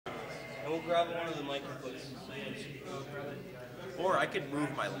we'll grab one of the microphones. Or I could move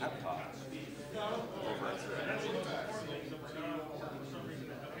my laptop over.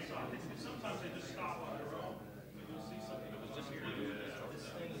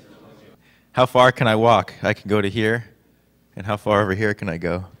 How far can I walk? I can go to here. And how far over here can I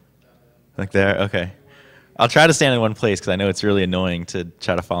go? Like there? Okay. I'll try to stand in one place because I know it's really annoying to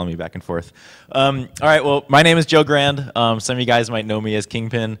try to follow me back and forth. All right, well, my name is Joe Grand. Some of you guys might know me as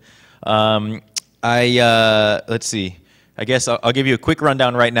Kingpin. Let's see. I guess I'll give you a quick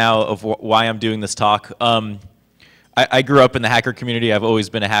rundown right now of why I'm doing this talk. I grew up in the hacker community. I've always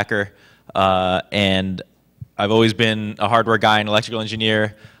been a hacker. And I've always been a hardware guy, an electrical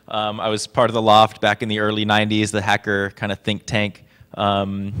engineer. I was part of the Loft back in the early 90s, the hacker kind of think tank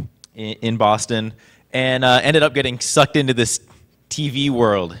in Boston. And ended up getting sucked into this TV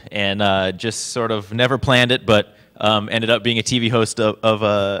world and just sort of never planned it, but ended up being a TV host of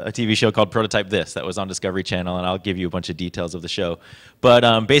a TV show called Prototype This that was on Discovery Channel, and I'll give you a bunch of details of the show.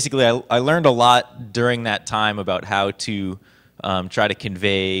 But basically, I learned a lot during that time about how to try to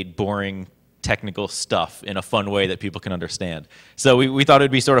convey boring technical stuff in a fun way that people can understand. So we thought it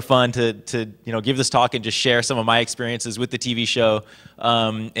would be sort of fun to give this talk and just share some of my experiences with the TV show,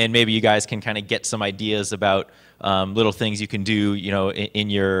 and maybe you guys can kind of get some ideas about little things you can do, in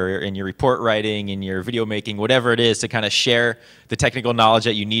your report writing, in your video making, whatever it is, to kind of share the technical knowledge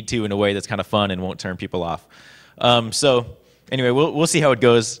that you need to in a way that's kind of fun and won't turn people off. So anyway, we'll see how it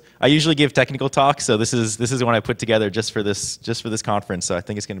goes. I usually give technical talks, so this is one I put together just for this conference. So I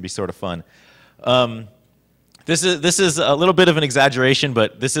think it's going to be sort of fun. This is a little bit of an exaggeration,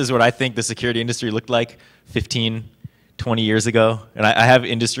 but this is what I think the security industry looked like 15, 20 years ago. And I have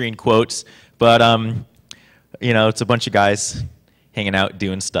industry in quotes, but it's a bunch of guys hanging out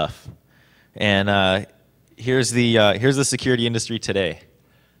doing stuff. And here's the security industry today.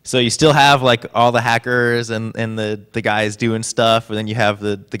 So you still have like all the hackers and the guys doing stuff, and then you have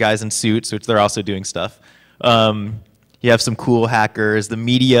the guys in suits, which they're also doing stuff. You have some cool hackers. The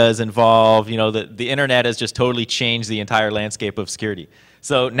media is involved. The internet has just totally changed the entire landscape of security.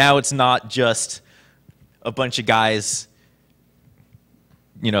 So now it's not just a bunch of guys,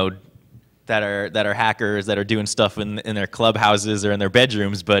 that are hackers that are doing stuff in their clubhouses or in their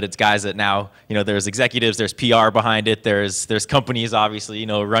bedrooms, but it's guys that now, there's executives, there's PR behind it, there's companies obviously,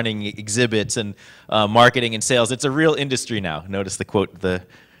 running exhibits and marketing and sales. It's a real industry now. Notice the quote, the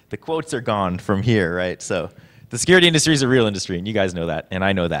quotes are gone from here, right? So the security industry is a real industry, and you guys know that, and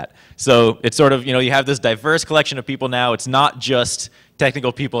I know that. So it's sort of, you have this diverse collection of people now. It's not just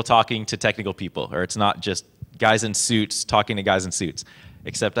technical people talking to technical people, or it's not just guys in suits talking to guys in suits.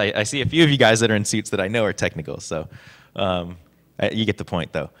 Except I see a few of you guys that are in suits that I know are technical, so you get the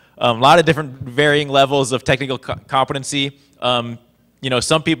point, though. A lot of different varying levels of technical competency. Some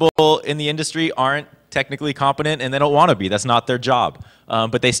people in the industry aren't technically competent, and they don't want to be. That's not their job.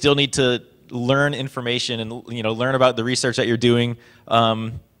 But they still need to learn information and learn about the research that you're doing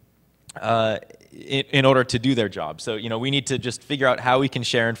in order to do their job. So we need to just figure out how we can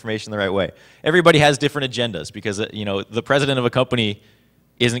share information the right way. Everybody has different agendas because the president of a company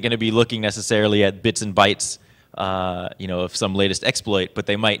isn't going to be looking necessarily at bits and bytes of some latest exploit, but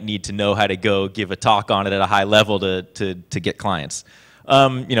they might need to know how to go give a talk on it at a high level to get clients.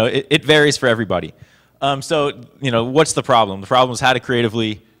 It varies for everybody. So what's the problem? The problem is how to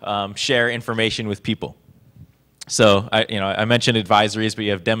creatively share information with people. So I mentioned advisories, but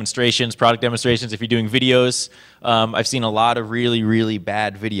you have demonstrations, product demonstrations. If you're doing videos, I've seen a lot of really, really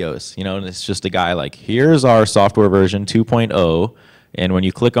bad videos. And it's just a guy like, here's our software version 2.0, and when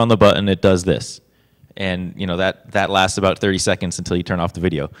you click on the button, it does this. And that lasts about 30 seconds until you turn off the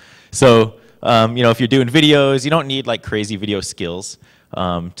video. So if you're doing videos, you don't need like crazy video skills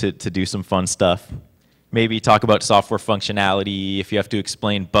to do some fun stuff. Maybe talk about software functionality, if you have to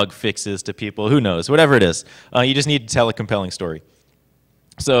explain bug fixes to people, who knows, whatever it is. You just need to tell a compelling story.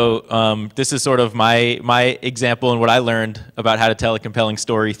 So this is sort of my example and what I learned about how to tell a compelling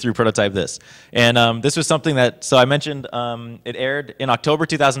story through Prototype This. And this was something that, so I mentioned it aired in October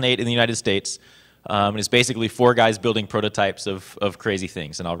 2008 in the United States. And it's basically 4 guys building prototypes of crazy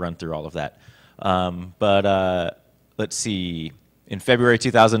things, and I'll run through all of that. Let's see. In February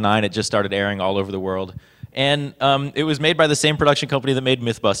 2009, it just started airing all over the world. And it was made by the same production company that made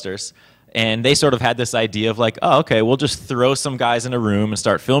Mythbusters. And they sort of had this idea of like, oh, okay, we'll just throw some guys in a room and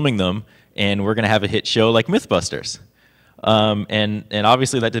start filming them, and we're going to have a hit show like Mythbusters. And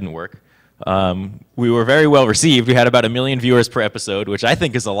obviously that didn't work. We were very well received. We had about 1 million viewers per episode, which I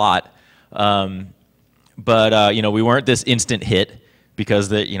think is a lot. But we weren't this instant hit because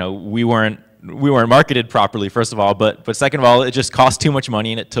we weren't weren't marketed properly, first of all, but second of all, it just cost too much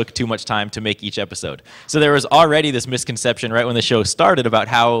money and it took too much time to make each episode. So there was already this misconception right when the show started about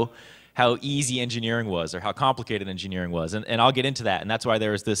how easy engineering was or how complicated engineering was, and I'll get into that. And that's why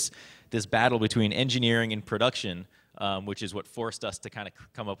there was this battle between engineering and production, which is what forced us to kind of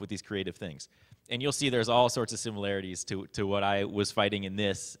come up with these creative things. And you'll see there's all sorts of similarities to what I was fighting in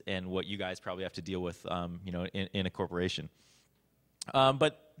this and what you guys probably have to deal with, in a corporation.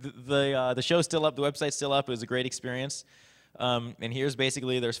 But the show's still up, the website's still up. It was a great experience. And here's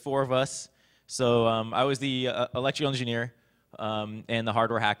basically, there's 4 of us. So I was the electrical engineer and the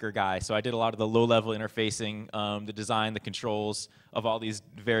hardware hacker guy. So I did a lot of the low-level interfacing, the design, the controls of all these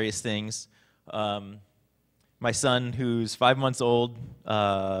various things. My son, who's 5 months old,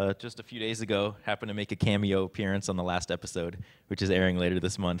 just a few days ago, happened to make a cameo appearance on the last episode, which is airing later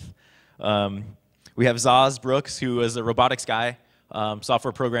this month. We have Zaz Brooks, who is a robotics guy,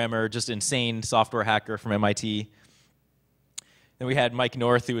 software programmer, just insane software hacker from MIT. Then we had Mike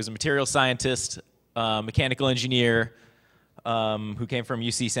North, who was a material scientist, mechanical engineer, who came from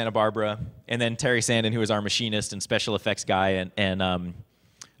UC Santa Barbara. And then Terry Sandin, who was our machinist and special effects guy, and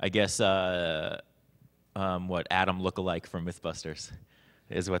I guess what Adam lookalike from Mythbusters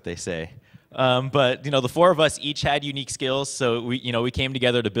is what they say. But the 4 of us each had unique skills, so we came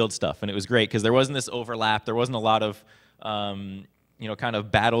together to build stuff, and it was great because there wasn't this overlap. There wasn't a lot of kind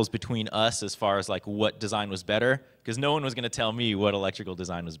of battles between us as far as like what design was better, because no one was going to tell me what electrical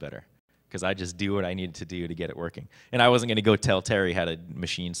design was better, because I just do what I needed to do to get it working, and I wasn't going to go tell Terry how to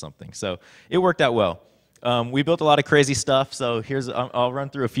machine something. So it worked out well. We built a lot of crazy stuff, so I'll run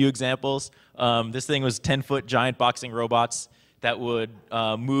through a few examples. This thing was 10-foot giant boxing robots that would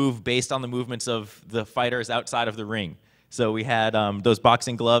move based on the movements of the fighters outside of the ring. So we had those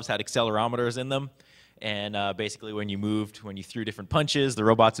boxing gloves had accelerometers in them, and basically when you threw different punches, the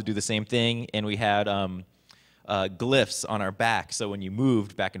robots would do the same thing, and we had glyphs on our back, so when you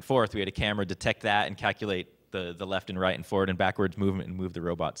moved back and forth, we had a camera detect that and calculate the left and right and forward and backwards movement and move the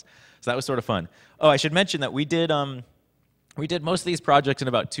robots. So that was sort of fun. Oh, I should mention that we did most of these projects in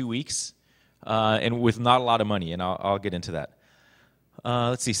about 2 weeks, and with not a lot of money, and I'll get into that.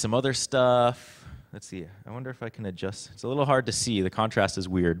 Let's see, some other stuff. Let's see, I wonder if I can adjust. It's a little hard to see, the contrast is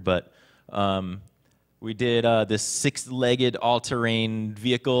weird, but we did this 6-legged all-terrain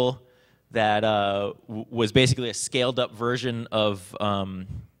vehicle that was basically a scaled-up version of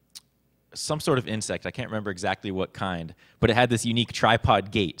some sort of insect. I can't remember exactly what kind, but it had this unique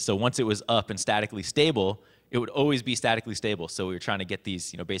tripod gait. So once it was up and statically stable, it would always be statically stable. So we were trying to get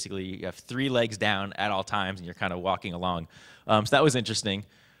these, basically you have 3 legs down at all times and you're kind of walking along. So that was interesting.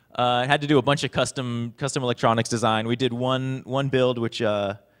 I had to do a bunch of custom electronics design. We did one build, which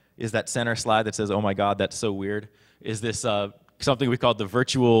is that center slide that says, "Oh my God, that's so weird." Is this something we called the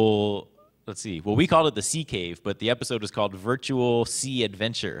virtual, let's see, well, we called it the Sea Cave, but the episode was called Virtual Sea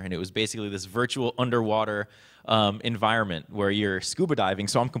Adventure, and it was basically this virtual underwater environment where you're scuba diving,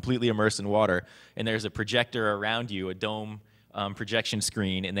 so I'm completely immersed in water, and there's a projector around you, a dome projection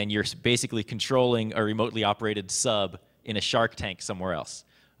screen, and then you're basically controlling a remotely operated sub in a shark tank somewhere else.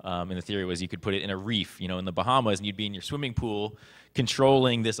 And the theory was you could put it in a reef, in the Bahamas, and you'd be in your swimming pool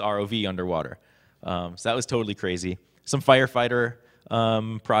controlling this ROV underwater. So that was totally crazy. Some firefighter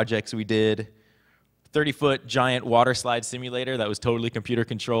projects we did. 30-foot giant water slide simulator that was totally computer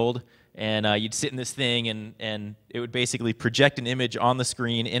controlled, and you'd sit in this thing and it would basically project an image on the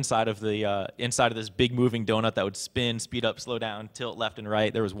screen inside of this big moving donut that would spin, speed up, slow down, tilt left and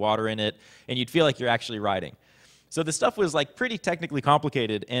right. There was water in it, and you'd feel like you're actually riding. So the stuff was like pretty technically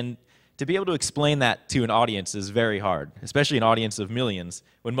complicated, and to be able to explain that to an audience is very hard, especially an audience of millions,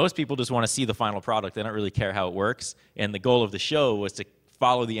 when most people just want to see the final product. They don't really care how it works, and the goal of the show was to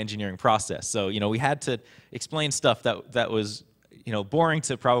follow the engineering process. So, we had to explain stuff that was, boring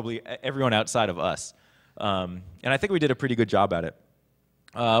to probably everyone outside of us. And I think we did a pretty good job at it.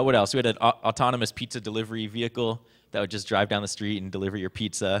 What else? We had an autonomous pizza delivery vehicle that would just drive down the street and deliver your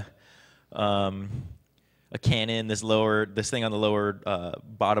pizza. A cannon, this thing on the lower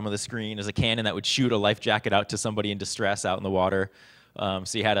bottom of the screen is a cannon that would shoot a life jacket out to somebody in distress out in the water.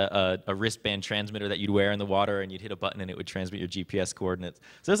 So you had a wristband transmitter that you'd wear in the water, and you'd hit a button and it would transmit your GPS coordinates.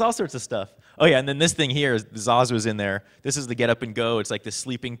 So there's all sorts of stuff. Oh yeah, and then this thing here, Zaz was in there. This is the get up and go. It's like this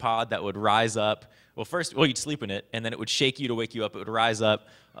sleeping pod that would rise up. Well, first, you'd sleep in it, and then it would shake you to wake you up. It would rise up,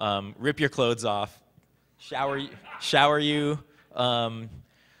 rip your clothes off, shower you,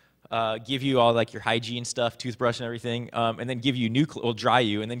 give you all like your hygiene stuff, toothbrush and everything, and then give you dry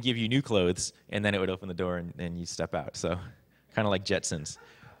you, and then give you new clothes, and then it would open the door and you step out. So kind of like Jetsons.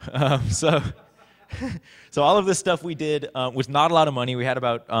 So So all of this stuff we did with not a lot of money. We had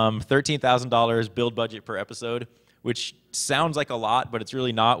about $13,000 build budget per episode, which sounds like a lot, but it's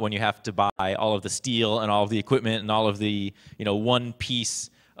really not when you have to buy all of the steel and all of the equipment and all of the one piece,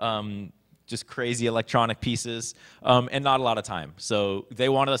 just crazy electronic pieces, and not a lot of time. So they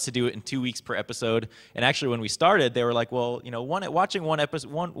wanted us to do it in 2 weeks per episode. And actually, when we started, they were like, well, watching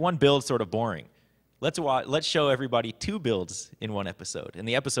one build sort of boring. Let's show everybody 2 builds in one episode. And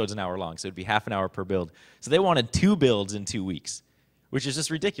the episode's an hour long, so it'd be half an hour per build. So they wanted 2 builds in 2 weeks, which is just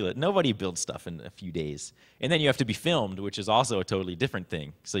ridiculous. Nobody builds stuff in a few days. And then you have to be filmed, which is also a totally different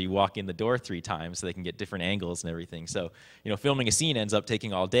thing. So you walk in the door 3 times so they can get different angles and everything. So, filming a scene ends up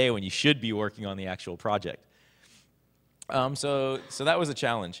taking all day when you should be working on the actual project. So that was a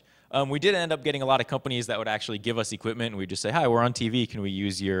challenge. We did end up getting a lot of companies that would actually give us equipment, and we'd just say, hi, we're on TV, can we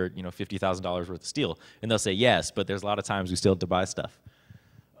use your $50,000 worth of steel? And they'll say yes, but there's a lot of times we still have to buy stuff.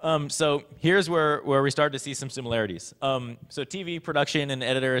 So here's where we started to see some similarities. So TV production and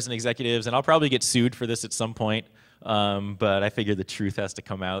editors and executives, and I'll probably get sued for this at some point, but I figure the truth has to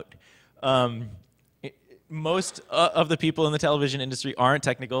come out. Most of the people in the television industry aren't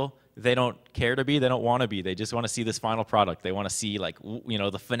technical. They don't care to be. They don't want to be. They just want to see this final product. They want to see, like,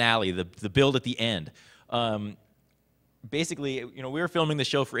 the finale, the build at the end. Basically, we were filming the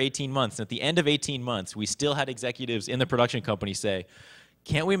show for 18 months. And at the end of 18 months, we still had executives in the production company say,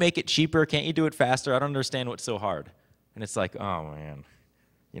 can't we make it cheaper? Can't you do it faster? I don't understand what's so hard. And it's like, oh, man.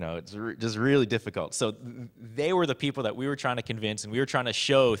 It's just really difficult. So they were the people that we were trying to convince, and we were trying to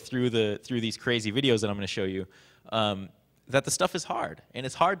show through these crazy videos that I'm going to show you that the stuff is hard. And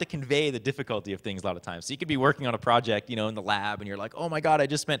it's hard to convey the difficulty of things a lot of times. So you could be working on a project, in the lab, and you're like, oh, my God, I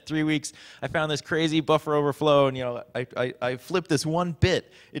just spent 3 weeks. I found this crazy buffer overflow, and, I flipped this one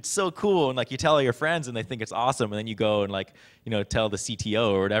bit. It's so cool. And, you tell all your friends, and they think it's awesome. And then you go and, tell the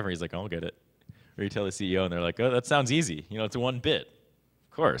CTO or whatever. He's like, I'll get it. Or you tell the CEO, and they're like, oh, that sounds easy. It's one bit.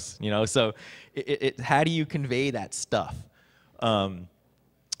 Of course, so how do you convey that stuff? And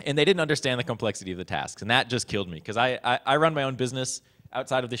they didn't understand the complexity of the tasks, and that just killed me, because I run my own business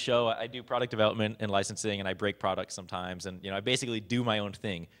outside of the show. I do product development and licensing, and I break products sometimes, and I basically do my own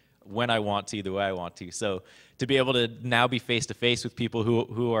thing when I want to, the way I want to. So to be able to now be face-to-face with people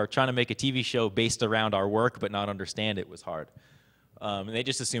who are trying to make a TV show based around our work but not understand it was hard. And they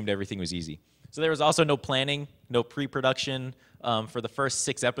just assumed everything was easy. So there was also no planning, no pre-production. For the first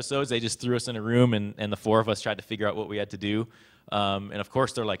 6 episodes, they just threw us in a room, and the 4 of us tried to figure out what we had to do. And of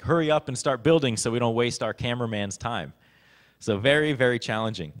course, they're like, hurry up and start building so we don't waste our cameraman's time. So very, very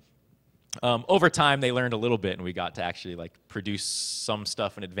challenging. Over time, they learned a little bit, and we got to actually produce some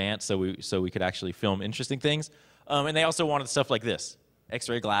stuff in advance so we could actually film interesting things. And they also wanted stuff like this,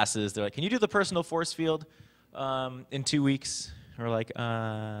 X-ray glasses. They're like, can you do the personal force field in 2 weeks? And we're like,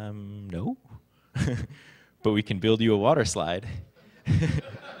 no. But we can build you a water slide.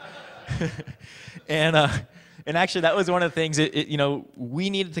 And actually, that was one of the things, we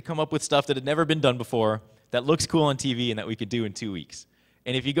needed to come up with stuff that had never been done before, that looks cool on TV, and that we could do in 2 weeks.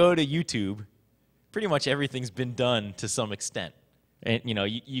 And if you go to YouTube, pretty much everything's been done to some extent. And,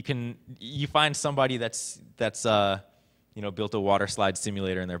 you find somebody that's built a water slide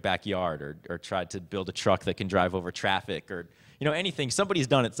simulator in their backyard, or tried to build a truck that can drive over traffic, or anything. Somebody's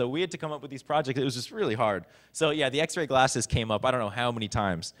done it. So we had to come up with these projects. It was just really hard. So yeah, the X-ray glasses came up I don't know how many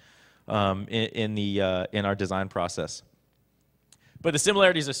times in our design process. But the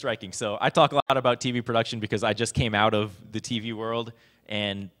similarities are striking. So I talk a lot about TV production because I just came out of the TV world,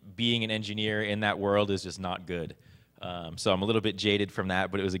 and being an engineer in that world is just not good. So I'm a little bit jaded from that,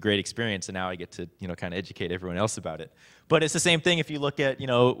 but it was a great experience, and now I get to kind of educate everyone else about it. But it's the same thing if you look at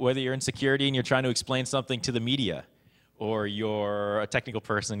whether you're in security and you're trying to explain something to the media, or you're a technical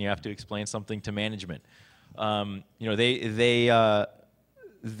person, you have to explain something to management.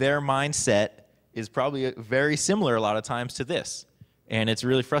 Their mindset is probably very similar a lot of times to this, and it's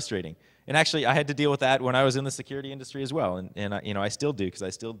really frustrating. And actually, I had to deal with that when I was in the security industry as well, and I still do, because I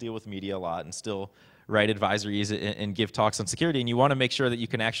still deal with media a lot and still write advisories and give talks on security, and you want to make sure that you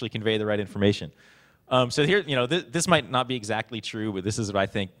can actually convey the right information. So here, this might not be exactly true, but this is what I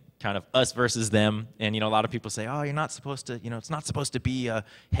think. Kind of us versus them, and a lot of people say, oh, you're not supposed to, it's not supposed to be a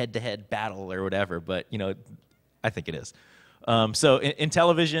head-to-head battle or whatever, but I think it is. So in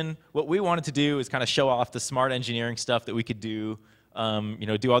television, what we wanted to do is kind of show off the smart engineering stuff that we could do,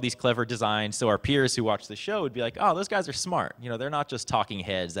 do all these clever designs, so our peers who watch the show would be like, oh, those guys are smart. They're not just talking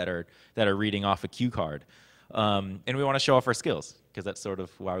heads that are reading off a cue card. And we want to show off our skills, because that's sort of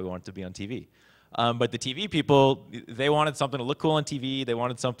why we want to be on TV. But the TV people, they wanted something to look cool on TV. They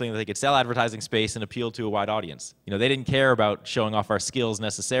wanted something that they could sell advertising space and appeal to a wide audience. They didn't care about showing off our skills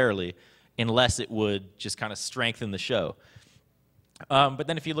necessarily, unless it would just kind of strengthen the show. But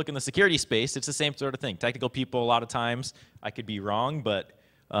then if you look in the security space, it's the same sort of thing. Technical people, a lot of times, I could be wrong, but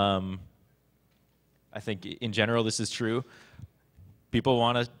I think in general this is true. People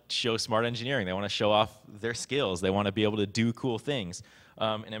want to show smart engineering. They want to show off their skills. They want to be able to do cool things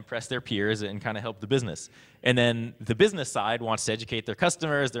and impress their peers and kind of help the business. And then the business side wants to educate their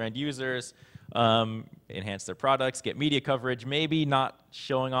customers, their end users, enhance their products, get media coverage, maybe not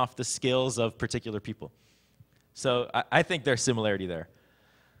showing off the skills of particular people. So I think there's similarity there.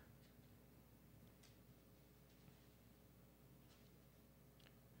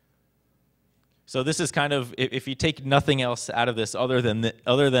 So this is kind of, if you take nothing else out of this other than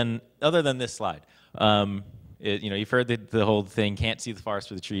this slide. You've heard the whole thing, can't see the forest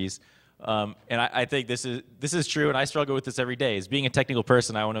for the trees. And I think this is true, and I struggle with this every day. As being a technical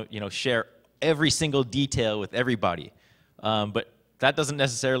person, I want to share every single detail with everybody. But that doesn't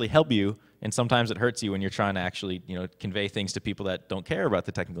necessarily help you, and sometimes it hurts you when you're trying to actually convey things to people that don't care about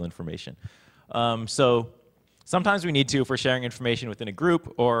the technical information. So sometimes we need to if we're sharing information within a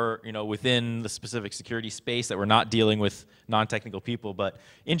group or within the specific security space that we're not dealing with non-technical people. But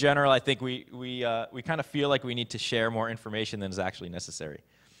in general, I think we kind of feel like we need to share more information than is actually necessary.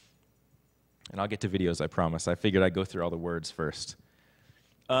 And I'll get to videos, I promise. I figured I'd go through all the words first.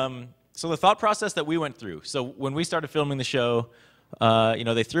 So the thought process that we went through. So when we started filming the show,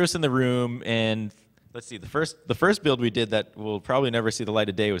 they threw us in the room, and let's see, the first build we did that will probably never see the light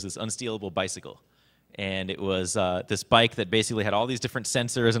of day was this unstealable bicycle. And it was this bike that basically had all these different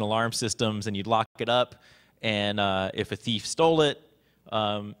sensors and alarm systems, and you'd lock it up, and if a thief stole it,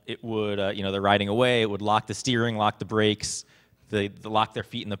 it would, they're riding away, it would lock the steering, lock the brakes, they'd lock their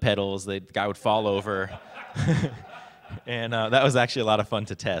feet in the pedals, the guy would fall over. And that was actually a lot of fun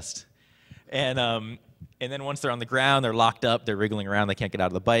to test. And then once they're on the ground, they're locked up, they're wriggling around, they can't get out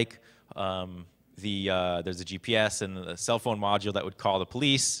of the bike. There's a GPS and a cell phone module that would call the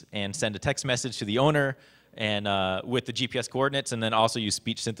police and send a text message to the owner and with the GPS coordinates, and then also use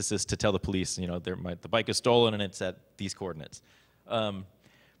speech synthesis to tell the police, the bike is stolen and it's at these coordinates.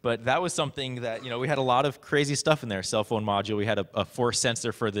 But that was something that, we had a lot of crazy stuff in there. Cell phone module, we had a force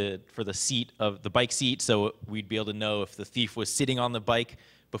sensor for the seat of the bike seat, so we'd be able to know if the thief was sitting on the bike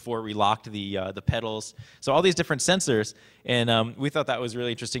before we locked the pedals. So all these different sensors, and we thought that was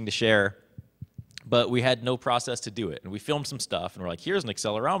really interesting to share. But we had no process to do it. And we filmed some stuff, and we're like, here's an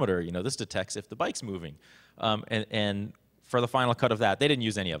accelerometer. This detects if the bike's moving. And for the final cut of that, they didn't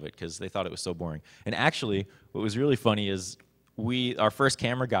use any of it because they thought it was so boring. And actually, what was really funny is our first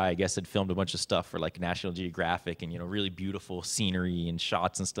camera guy, I guess, had filmed a bunch of stuff for like National Geographic and, really beautiful scenery and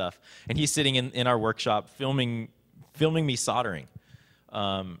shots and stuff. And he's sitting in our workshop filming me soldering.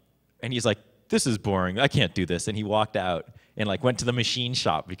 And he's like, this is boring. I can't do this. And he walked out and went to the machine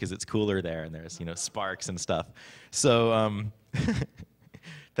shop because it's cooler there and there's sparks and stuff. So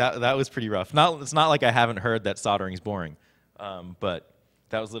that was pretty rough. It's not like I haven't heard that soldering is boring, but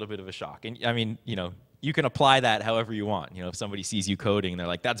that was a little bit of a shock. And I mean, you can apply that however you want. If somebody sees you coding and they're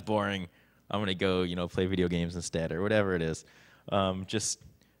like, that's boring, I'm gonna go play video games instead or whatever it is. I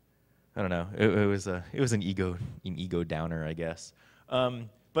don't know. It was an ego downer, I guess.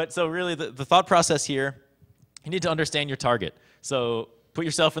 But so really the thought process here, you need to understand your target. So put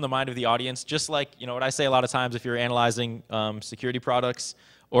yourself in the mind of the audience, just like what I say a lot of times if you're analyzing security products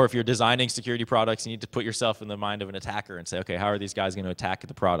or if you're designing security products, you need to put yourself in the mind of an attacker and say, okay, how are these guys going to attack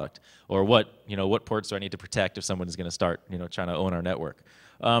the product? Or what ports do I need to protect if someone is going to start trying to own our network?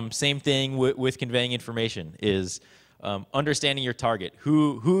 Same thing with conveying information is understanding your target.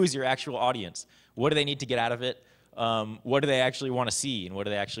 Who is your actual audience? What do they need to get out of it? What do they actually want to see, and what do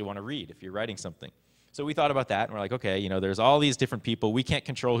they actually want to read if you're writing something? So we thought about that, and we're like, okay, there's all these different people. We can't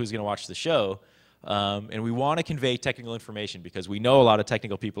control who's going to watch the show, and we want to convey technical information because we know a lot of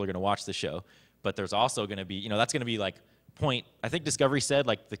technical people are going to watch the show, but there's also going to be, that's going to be like I think Discovery said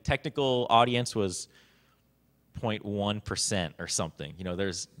the technical audience was 0.1% or something.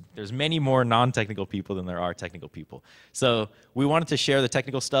 There's many more non-technical people than there are technical people. So we wanted to share the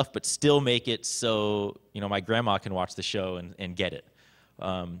technical stuff, but still make it so my grandma can watch the show and get it.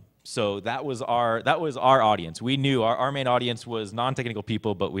 So that was our audience. We knew our main audience was non-technical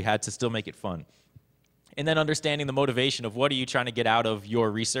people, but we had to still make it fun. And then understanding the motivation of what are you trying to get out of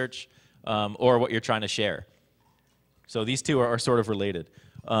your research or what you're trying to share. So these two are sort of related.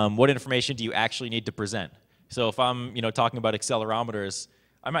 What information do you actually need to present? So if I'm talking about accelerometers,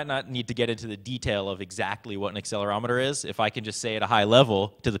 I might not need to get into the detail of exactly what an accelerometer is. If I can just say at a high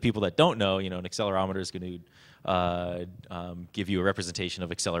level to the people that don't know, an accelerometer is going to give you a representation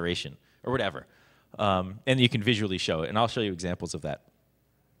of acceleration or whatever. And you can visually show it, and I'll show you examples of that.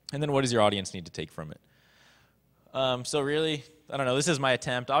 And then what does your audience need to take from it? So really, I don't know, this is my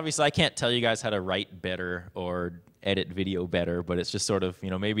attempt. Obviously, I can't tell you guys how to write better or edit video better, but it's just sort of,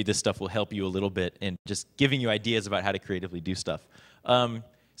 maybe this stuff will help you a little bit in just giving you ideas about how to creatively do stuff.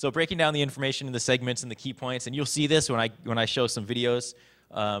 So breaking down the information in the segments and the key points, and you'll see this when I show some videos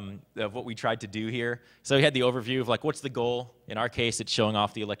of what we tried to do here. So we had the overview of like, what's the goal? In our case, it's showing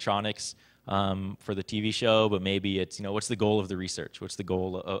off the electronics for the TV show, but maybe it's, what's the goal of the research? What's the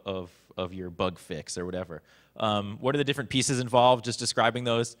goal of your bug fix or whatever? What are the different pieces involved? Just describing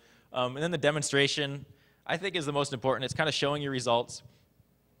those. And then the demonstration, I think, is the most important. It's kind of showing your results.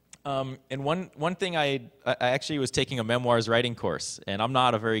 And one thing, I actually was taking a memoirs writing course, and I'm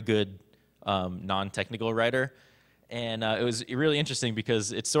not a very good non-technical writer. And it was really interesting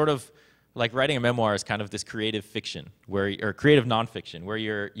because it's sort of like writing a memoir is kind of this creative fiction, or creative nonfiction, where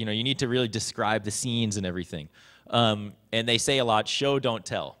you need to really describe the scenes and everything. And they say a lot, show, don't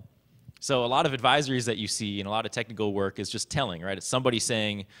tell. So a lot of advisories that you see and a lot of technical work is just telling, right? It's somebody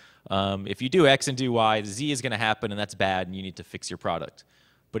saying, if you do X and do Y, Z is going to happen, and that's bad, and you need to fix your product.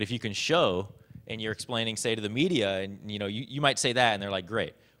 But if you can show, and you're explaining, say, to the media, and you might say that, and they're like,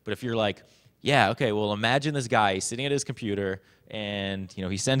 great. But if you're like, yeah, okay, well, imagine this guy sitting at his computer, and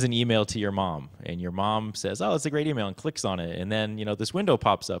he sends an email to your mom, and your mom says, oh, it's a great email, and clicks on it, and then this window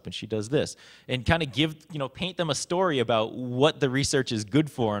pops up, and she does this, and kind of paint them a story about what the research is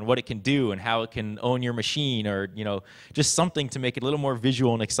good for, and what it can do, and how it can own your machine, or just something to make it a little more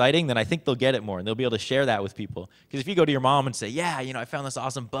visual and exciting. Then I think they'll get it more, and they'll be able to share that with people. Because if you go to your mom and say, yeah, I found this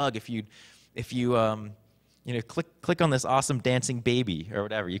awesome bug, if you click on this awesome dancing baby or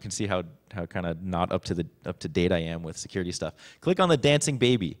whatever. You can see how kind of not up to date I am with security stuff. Click on the dancing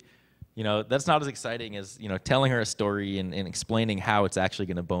baby. That's not as exciting as telling her a story and explaining how it's actually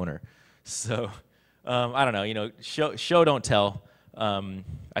going to bone her. So I don't know. Show don't tell.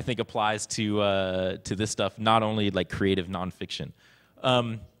 I think applies to this stuff. Not only like creative nonfiction.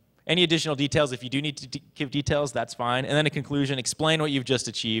 Any additional details, if you do need to give details, that's fine. And then a conclusion, explain what you've just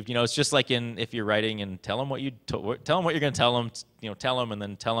achieved. It's just like if you're writing and tell them what you're going to tell them, tell them and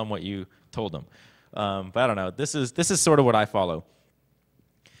then tell them what you told them. But I don't know. This is sort of what I follow.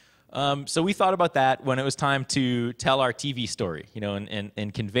 So we thought about that when it was time to tell our TV story,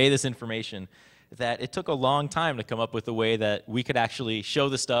 and convey this information. That it took a long time to come up with a way that we could actually show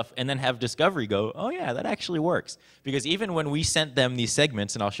the stuff and then have Discovery go, oh yeah, that actually works. Because even when we sent them these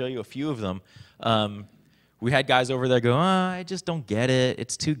segments, and I'll show you a few of them, we had guys over there go, oh, I just don't get it.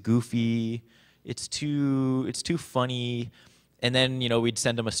 It's too goofy. It's too funny. And then we'd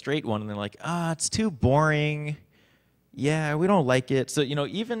send them a straight one, and they're like, it's too boring. Yeah, we don't like it. So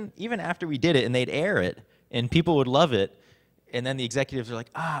even after we did it, and they'd air it, and people would love it, and then the executives are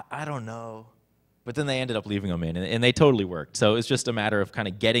like, I don't know. But then they ended up leaving them in, and they totally worked. So it's just a matter of kind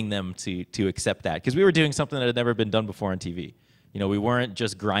of getting them to accept that. Because we were doing something that had never been done before on TV. We weren't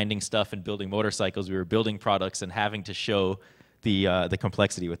just grinding stuff and building motorcycles. We were building products and having to show the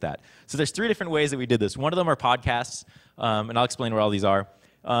complexity with that. So there's 3 different ways that we did this. One of them are podcasts, and I'll explain where all these are.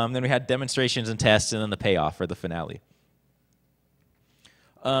 Then we had demonstrations and tests, and then the payoff or the finale.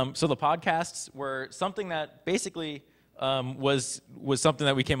 So the podcasts were something that basically was something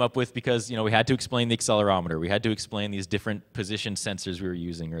that we came up with because we had to explain the accelerometer, we had to explain these different position sensors we were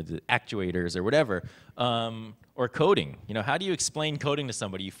using, or the actuators, or whatever, or coding. How do you explain coding to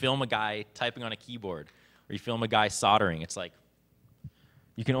somebody? You film a guy typing on a keyboard, or you film a guy soldering. It's like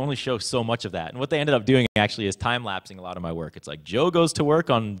you can only show so much of that. And what they ended up doing actually is time-lapsing a lot of my work. It's like Joe goes to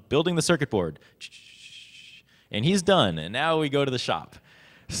work on building the circuit board, and he's done, and now we go to the shop.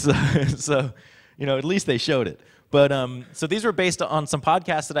 So at least they showed it. But so these were based on some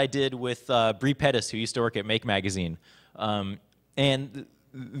podcasts that I did with Bree Pettis, who used to work at Make Magazine. And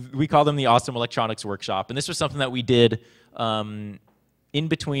we call them the Awesome Electronics Workshop. And this was something that we did in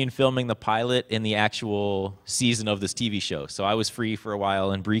between filming the pilot and the actual season of this TV show. So I was free for a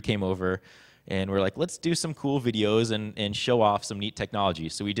while, and Bree came over, and we're like, let's do some cool videos and show off some neat technology.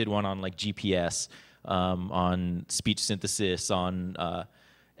 So we did one on like GPS, on speech synthesis, on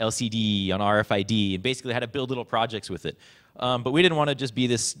LCD, on RFID, and basically had to build little projects with it. But we didn't want to just be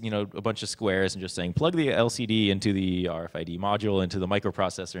this, a bunch of squares and just saying, plug the LCD into the RFID module, into the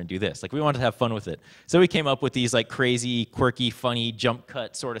microprocessor, and do this. Like, we wanted to have fun with it. So we came up with these like crazy, quirky, funny, jump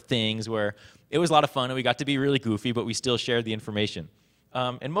cut sort of things where it was a lot of fun, and we got to be really goofy, but we still shared the information.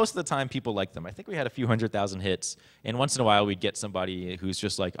 And most of the time, people liked them. I think we had a few 100,000 hits, and once in a while, we'd get somebody who's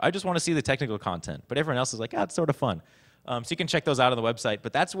just like, I just want to see the technical content. But everyone else is like, it's sort of fun. So you can check those out on the website.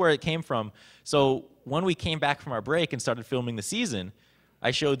 But that's where it came from. So when we came back from our break and started filming the season, I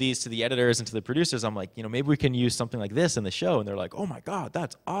showed these to the editors and to the producers. I'm like, maybe we can use something like this in the show. And they're like, oh my God,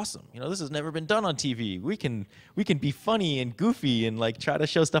 that's awesome. This has never been done on TV. We can be funny and goofy and like try to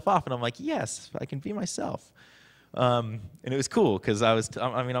show stuff off. And I'm like, yes, I can be myself. And it was cool because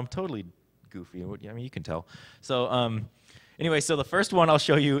I'm totally goofy. You can tell. So anyway, so the first one I'll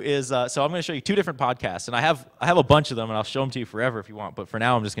show you is, so I'm going to show you 2 different podcasts. And I have a bunch of them, and I'll show them to you forever if you want. But for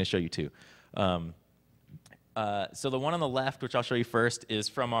now, I'm just going to show you 2. So the one on the left, which I'll show you first, is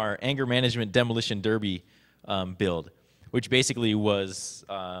from our anger management demolition derby build, which basically was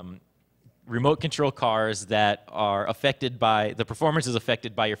remote control cars that are affected by, the performance is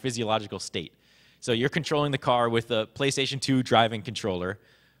affected by your physiological state. So you're controlling the car with a PlayStation 2 driving controller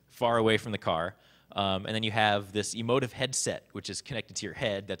far away from the car. And then you have this emotive headset, which is connected to your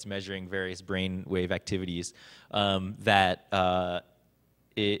head that's measuring various brainwave activities that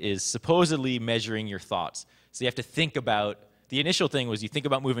is supposedly measuring your thoughts. So you have to think about, the initial thing was you think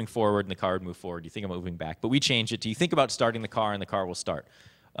about moving forward and the car would move forward. You think about moving back. But we changed it to you think about starting the car and the car will start.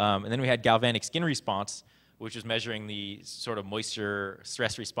 And then we had galvanic skin response, which is measuring the sort of moisture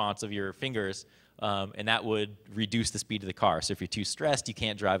stress response of your fingers. And that would reduce the speed of the car. So if you're too stressed, you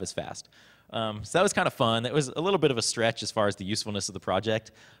can't drive as fast. So that was kind of fun. That was a little bit of a stretch as far as the usefulness of the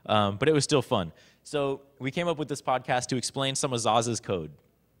project, but it was still fun. So we came up with this podcast to explain some of Zaz's code,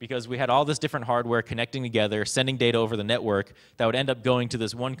 because we had all this different hardware connecting together, sending data over the network that would end up going to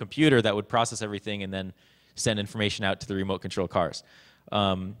this one computer that would process everything and then send information out to the remote control cars.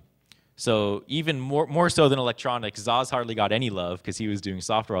 So even more so than electronics, Zaz hardly got any love because he was doing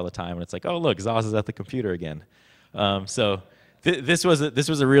software all the time. And it's like, oh, look, Zaz is at the computer again. So this was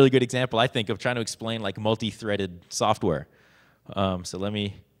a really good example, I think, of trying to explain like multi-threaded software. So let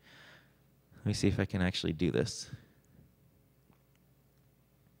me see if I can actually do this.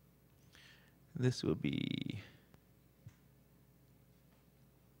 This will be...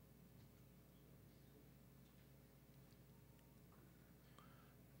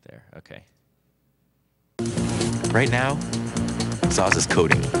 There, okay. Right now, Zaz is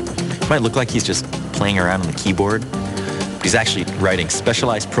coding. It might look like he's just playing around on the keyboard, but he's actually writing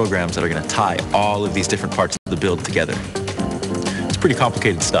specialized programs that are going to tie all of these different parts of the build together. It's pretty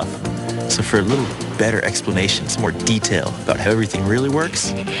complicated stuff. So for a little better explanation, some more detail about how everything really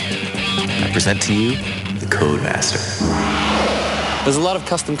works, I present to you the Code Master. There's a lot of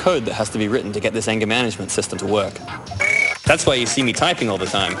custom code that has to be written to get this anger management system to work. That's why you see me typing all the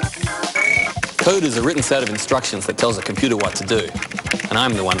time. Code is a written set of instructions that tells a computer what to do, and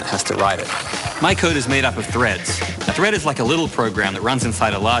I'm the one that has to write it. My code is made up of threads. A thread is like a little program that runs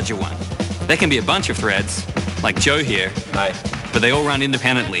inside a larger one. There can be a bunch of threads, like Joe here, but they all run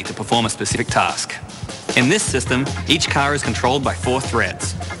independently to perform a specific task. In this system, each car is controlled by 4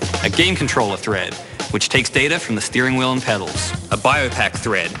 threads. A game controller thread, which takes data from the steering wheel and pedals. A biopack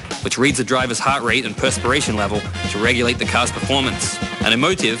thread, which reads the driver's heart rate and perspiration level to regulate the car's performance. An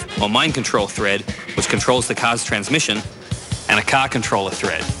emotive, or mind control thread, which controls the car's transmission. And a car controller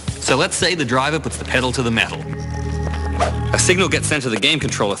thread. So let's say the driver puts the pedal to the metal. A signal gets sent to the game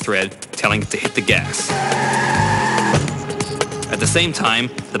controller thread, telling it to hit the gas. At the same time,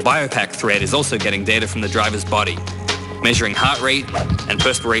 the biopack thread is also getting data from the driver's body, measuring heart rate and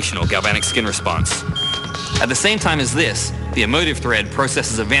perspiration or galvanic skin response. At the same time as this, the emotive thread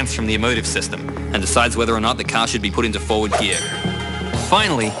processes events from the emotive system and decides whether or not the car should be put into forward gear.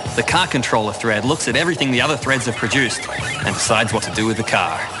 Finally, the car controller thread looks at everything the other threads have produced and decides what to do with the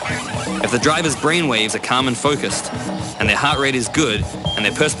car. If the driver's brainwaves are calm and focused, and their heart rate is good, and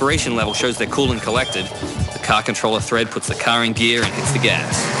their perspiration level shows they're cool and collected, the car controller thread puts the car in gear and hits the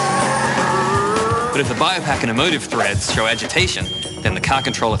gas. But if the biopack and emotive threads show agitation, then the car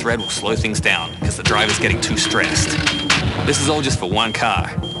controller thread will slow things down because the driver's getting too stressed. This is all just for one car.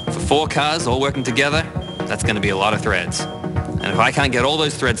 For 4 cars all working together, that's going to be a lot of threads. And if I can't get all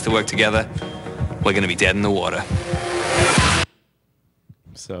those threads to work together, we're going to be dead in the water.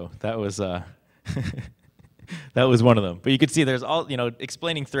 So that was that was one of them. But you could see there's all,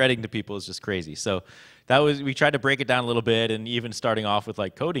 explaining threading to people is just crazy. So that was, we tried to break it down a little bit, and even starting off with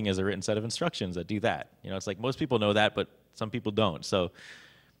like coding as a written set of instructions that do that. It's like most people know that, but some people don't. So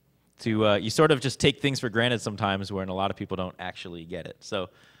you sort of just take things for granted sometimes, when a lot of people don't actually get it. So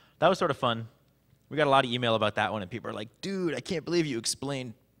that was sort of fun. We got a lot of email about that one, and people are like, dude, I can't believe you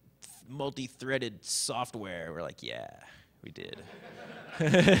explained multi-threaded software. We're like, yeah, we did.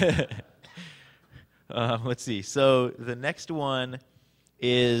 Let's see. So the next one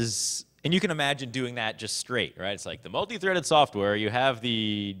is, and you can imagine doing that just straight, right? It's like the multi-threaded software, you have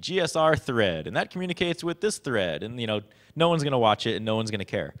the GSR thread, and that communicates with this thread, and no one's going to watch it, and no one's going to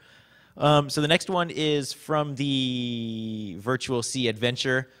care. So the next one is from the Virtual Sea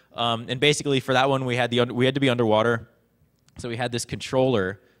Adventure, and basically for that one we had to be underwater, so we had this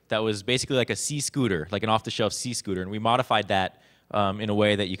controller that was basically like a sea scooter, like an off-the-shelf sea scooter, and we modified that in a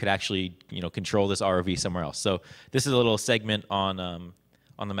way that you could actually control this ROV somewhere else. So this is a little segment on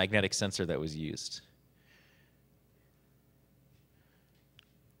the magnetic sensor that was used.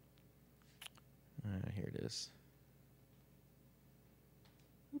 Here it is.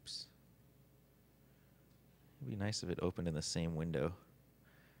 Oops. It would be nice if it opened in the same window.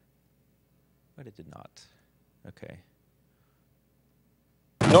 But it did not. Okay.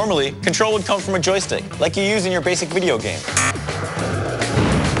 Normally, control would come from a joystick, like you use in your basic video game.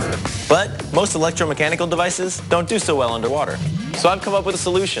 But most electromechanical devices don't do so well underwater. So I've come up with a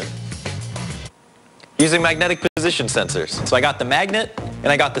solution. Using magnetic position sensors. So I got the magnet, and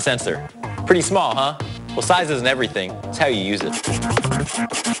I got the sensor. Pretty small, huh? Well, size isn't everything. It's how you use it.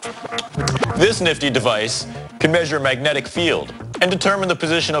 This nifty device can measure a magnetic field and determine the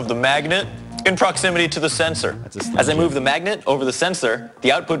position of the magnet in proximity to the sensor. As I move the magnet over the sensor,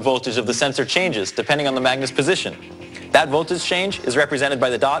 the output voltage of the sensor changes depending on the magnet's position. That voltage change is represented by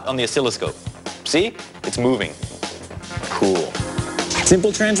the dot on the oscilloscope. See? It's moving. Cool.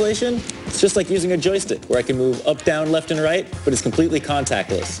 Simple translation? It's just like using a joystick where I can move up, down, left, and right, but it's completely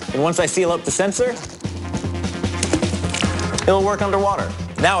contactless. And once I seal up the sensor, it'll work underwater.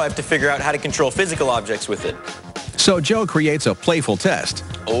 Now I have to figure out how to control physical objects with it. So Joe creates a playful test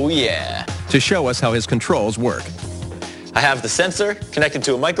Oh yeah. to show us how his controls work. I have the sensor connected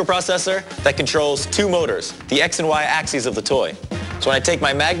to a microprocessor that controls two motors, the X and Y axes of the toy. So when I take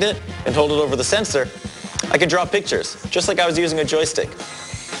my magnet and hold it over the sensor, I can draw pictures, just like I was using a joystick.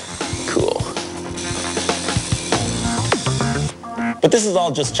 Cool. But this is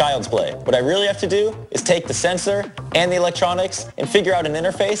all just child's play. What I really have to do is take the sensor and the electronics and figure out an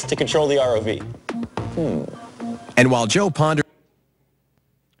interface to control the ROV. And while Joe pondered...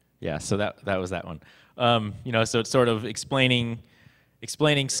 Yeah, so that was that one. So it's sort of explaining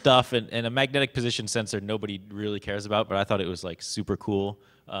stuff, and a magnetic position sensor nobody really cares about, but I thought it was like super cool,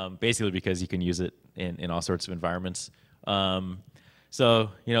 basically because you can use it in all sorts of environments. So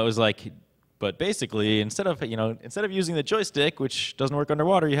it was like, but basically instead of using the joystick, which doesn't work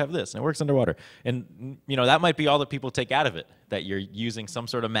underwater, you have this, and it works underwater. And that might be all that people take out of it, that you're using some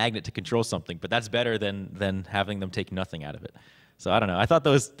sort of magnet to control something, but that's better than having them take nothing out of it. So I don't know. I thought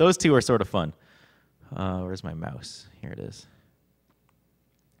those two are sort of fun. Where's my mouse? Here it is.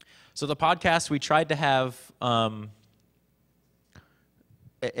 So the podcast, we tried to have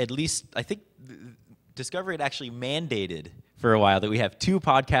at least, I think Discovery had actually mandated for a while that we have 2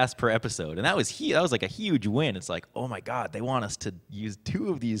 podcasts per episode, and that was like a huge win. It's like, oh my God, they want us to use 2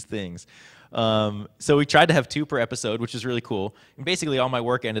 of these things. So we tried to have 2 per episode, which is really cool. And basically all my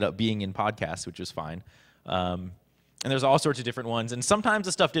work ended up being in podcasts, which was fine. And there's all sorts of different ones. And sometimes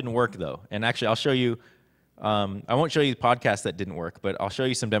the stuff didn't work, though. And actually, I'll show you. I won't show you the podcasts that didn't work, but I'll show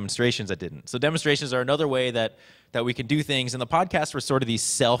you some demonstrations that didn't. So demonstrations are another way that we can do things. And the podcasts were sort of these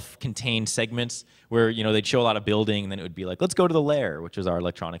self-contained segments where they'd show a lot of building, and then it would be like, let's go to the lair, which is our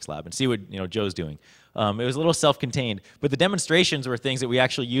electronics lab, and see what Joe's doing. It was a little self-contained. But the demonstrations were things that we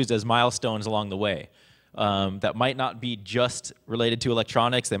actually used as milestones along the way. That might not be just related to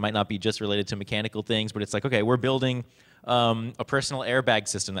electronics. They might not be just related to mechanical things, but it's like, okay, we're building a personal airbag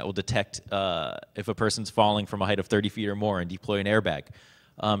system that will detect if a person's falling from a height of 30 feet or more and deploy an airbag.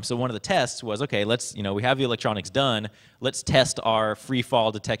 So one of the tests was, okay, let's, we have the electronics done. Let's test our free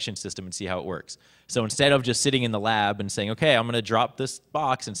fall detection system and see how it works. So instead of just sitting in the lab and saying, okay, I'm going to drop this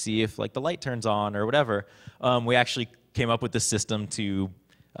box and see if like the light turns on or whatever, we actually came up with this system to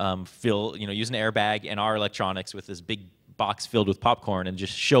fill, use an airbag and our electronics with this big box filled with popcorn and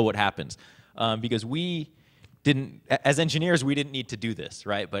just show what happens. Because we didn't, as engineers, we didn't need to do this,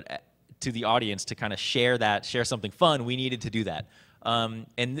 right? But to the audience, to kind of share something fun, we needed to do that.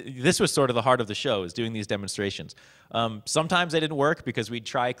 And this was sort of the heart of the show, is doing these demonstrations. Sometimes they didn't work because we'd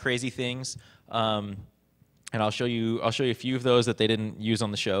try crazy things. And I'll show you a few of those that they didn't use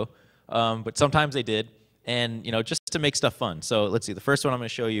on the show. But sometimes they did. And just to make stuff fun. So let's see. The first one I'm going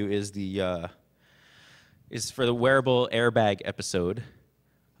to show you is is for the wearable airbag episode.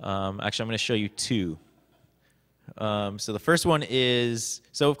 Actually, I'm going to show you 2. So the first one is,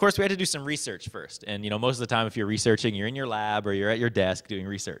 so of course we had to do some research first. And most of the time if you're researching, you're in your lab or you're at your desk doing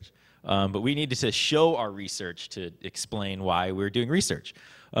research. But we needed to show our research to explain why we're doing research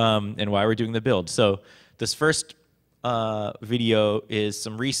and why we're doing the build. So this first video is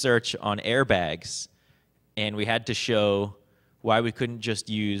some research on airbags. And we had to show why we couldn't just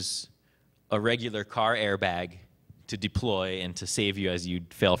use a regular car airbag to deploy and to save you as you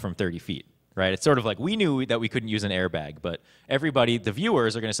fell from 30 feet. Right? It's sort of like we knew that we couldn't use an airbag, but everybody, the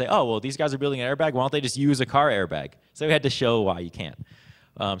viewers, are going to say, oh, well, these guys are building an airbag. Why don't they just use a car airbag? So we had to show why you can't.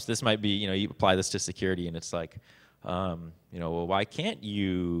 So this might be, you apply this to security, and it's like, well, why can't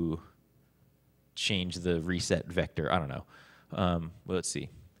you change the reset vector? I don't know. Well, let's see.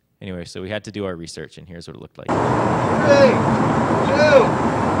 Anyway, so we had to do our research, and here's what it looked like. 3, 2,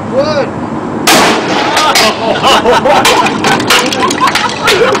 1.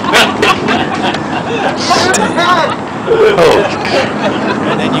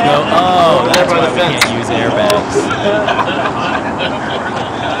 And then you go, oh, that's why we can't use airbags.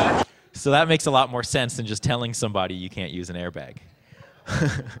 So that makes a lot more sense than just telling somebody you can't use an airbag.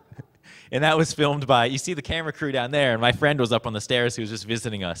 And that was filmed by, you see the camera crew down there, and my friend was up on the stairs who was just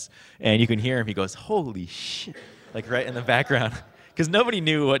visiting us. And you can hear him, he goes, holy shit, like right in the background. Because nobody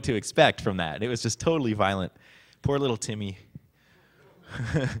knew what to expect from that. It was just totally violent. Poor little Timmy.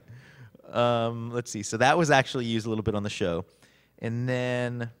 Let's see, so that was actually used a little bit on the show. And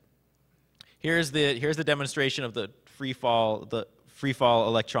then here's the demonstration of the free fall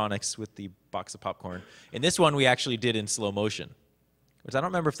electronics with the box of popcorn. And this one we actually did in slow motion. Which I don't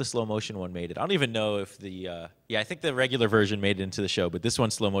remember if the slow motion one made it. I don't even know if the, I think the regular version made it into the show, but this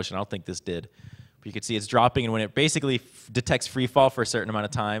one's slow motion. I don't think this did. But you can see it's dropping, and when it basically detects free fall for a certain amount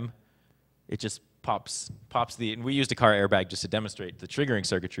of time, it just pops and we used a car airbag just to demonstrate the triggering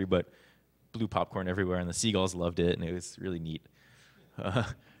circuitry, but blew popcorn everywhere, and the seagulls loved it, and it was really neat.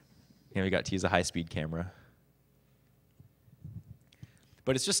 We got to use a high-speed camera.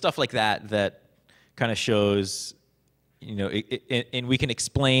 But it's just stuff like that that kind of shows, and we can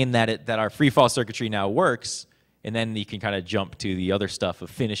explain that our free fall circuitry now works, and then you can kind of jump to the other stuff of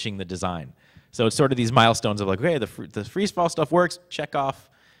finishing the design. So it's sort of these milestones of like, okay, the free fall stuff works, check off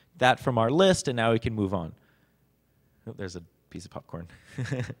that from our list, and now we can move on. Oh, there's a piece of popcorn.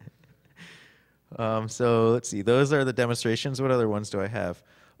 So let's see, those are the demonstrations. What other ones do I have?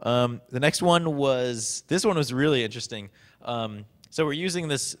 The next one was, this one was really interesting. So we're using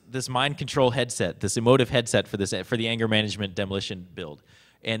this mind control headset, this emotive headset for the anger management demolition build.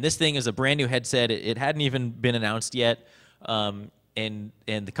 And this thing is a brand new headset. It hadn't even been announced yet. And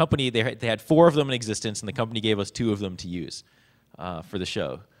the company, they had 4 of them in existence, and the company gave us 2 of them to use for the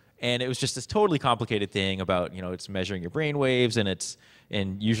show. And it was just this totally complicated thing about, it's measuring your brain waves,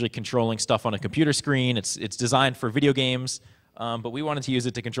 and usually controlling stuff on a computer screen. It's designed for video games. But we wanted to use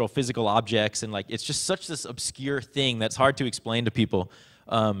it to control physical objects, and it's just such this obscure thing that's hard to explain to people.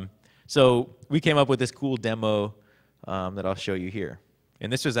 So we came up with this cool demo that I'll show you here.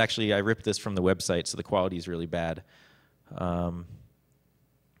 And this was actually, I ripped this from the website, so the quality is really bad.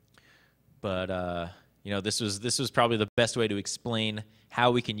 This was probably the best way to explain how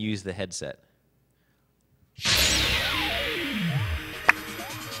we can use the headset.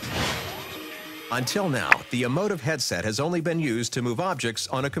 Until now, the emotive headset has only been used to move objects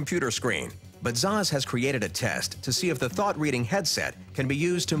on a computer screen. But Zaz has created a test to see if the thought-reading headset can be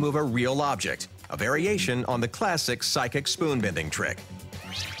used to move a real object, a variation on the classic psychic spoon-bending trick.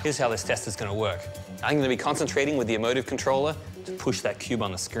 Here's how this test is going to work. I'm going to be concentrating with the emotive controller to push that cube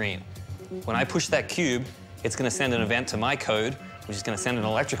on the screen. When I push that cube, it's going to send an event to my code, which is going to send an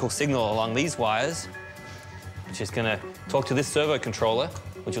electrical signal along these wires, which is going to talk to this servo controller,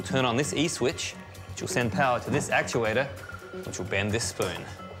 which will turn on this E switch, which will send power to this actuator, which will bend this spoon.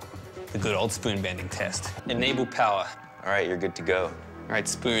 The good old spoon bending test. Enable power. All right, you're good to go. All right,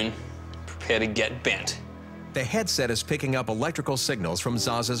 spoon, prepare to get bent. The headset is picking up electrical signals from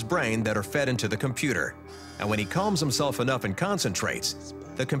Zaz's brain that are fed into the computer. And when he calms himself enough and concentrates,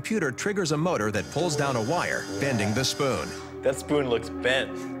 the computer triggers a motor that pulls down a wire, bending the spoon. That spoon looks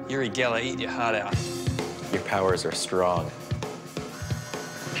bent. Uri Geller, eat your heart out. Your powers are strong.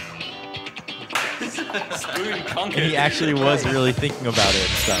 Spoon conquered. And he actually was really thinking about it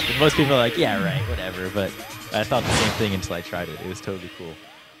and stuff. And most people are like, yeah, right, whatever. But I thought the same thing until I tried it. It was totally cool.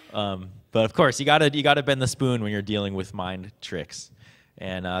 But of course, you gotta bend the spoon when you're dealing with mind tricks.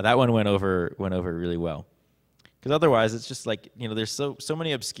 And that one went over really well. Because otherwise, it's just like, there's so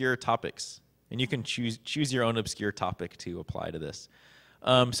many obscure topics. And you can choose your own obscure topic to apply to this.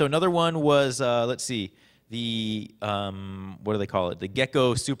 So another one was, let's see, the, what do they call it? The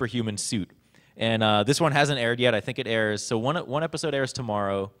Gecko Superhuman Suit. And this one hasn't aired yet. I think it airs, so one episode airs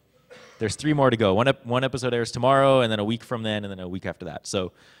tomorrow. There's 3 more to go. One episode airs tomorrow, and then a week from then, and then a week after that.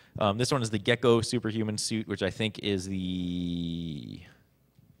 So this one is the Gecko Superhuman Suit, which I think is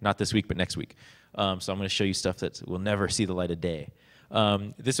not this week, but next week. So I'm going to show you stuff that will never see the light of day.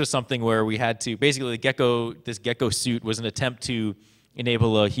 This was something where we had to, basically this Gecko suit was an attempt to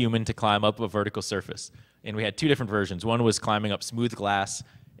enable a human to climb up a vertical surface. And we had two different versions. One was climbing up smooth glass,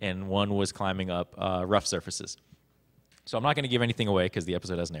 and one was climbing up rough surfaces. So I'm not going to give anything away because the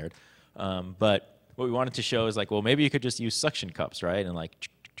episode hasn't aired. But what we wanted to show is like, well, maybe you could just use suction cups, right? And like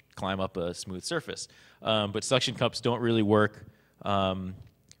climb up a smooth surface. But suction cups don't really work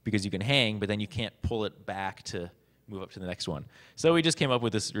because you can hang, but then you can't pull it back to move up to the next one. So we just came up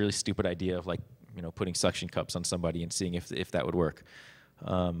with this really stupid idea of like, you know, putting suction cups on somebody and seeing if that would work.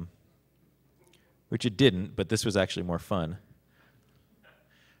 Which it didn't, but this was actually more fun.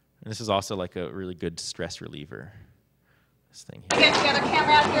 And this is also like a really good stress reliever. This thing here. Get the other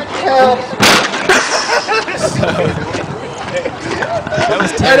camera out here too. That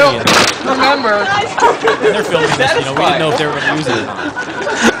was Terry. I don't remember. And they're filming this, you know, we didn't know if they were going to use it or not.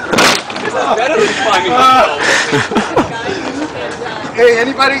 Better than climbing Hey,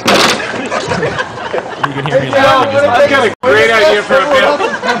 anybody? You can hear me laughing. I got a great idea for a film.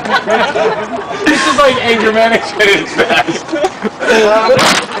 This is like anger management at its best.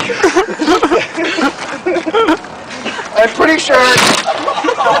 I'm pretty sure.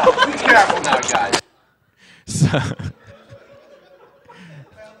 Be careful now, guys. So,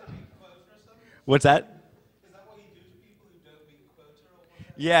 what's that?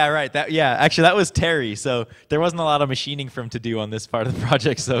 Yeah, right. Yeah, actually, that was Terry. So there wasn't a lot of machining for him to do on this part of the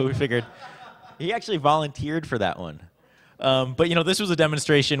project. So we figured he actually volunteered for that one. But you know, this was a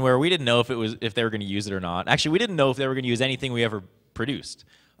demonstration where we didn't know if they were going to use it or not. Actually, we didn't know if they were going to use anything we ever produced.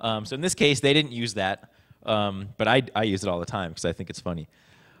 So in this case, they didn't use that. But I use it all the time because I think it's funny.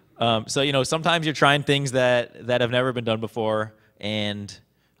 So you know, sometimes you're trying things that have never been done before, and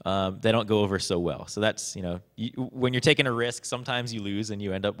they don't go over so well. So that's, you know, when you're taking a risk, sometimes you lose and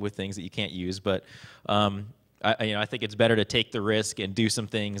you end up with things that you can't use. But I think it's better to take the risk and do some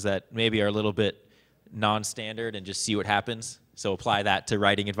things that maybe are a little bit non-standard and just see what happens. So apply that to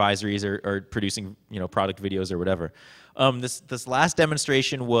writing advisories or producing, you know, product videos or whatever. This last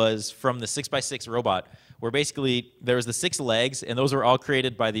demonstration was from the 6x6 robot, where basically there was the 6 legs, and those were all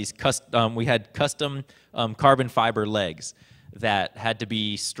created by these we had custom carbon fiber legs that had to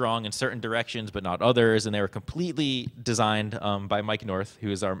be strong in certain directions but not others, and they were completely designed by Mike North,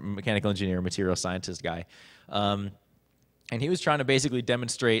 who is our mechanical engineer, material scientist guy. And he was trying to basically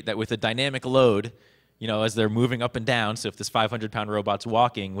demonstrate that with a dynamic load, you know, as they're moving up and down, so if this 500-pound robot's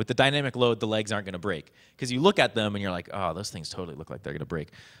walking, with the dynamic load, the legs aren't going to break. Because you look at them and you're like, oh, those things totally look like they're going to break.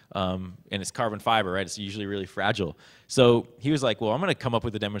 And it's carbon fiber, right? It's usually really fragile. So he was like, well, I'm going to come up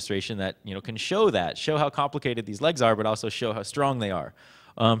with a demonstration that, you know, can show how complicated these legs are, but also show how strong they are.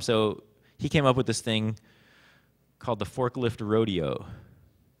 So he came up with this thing called the forklift rodeo.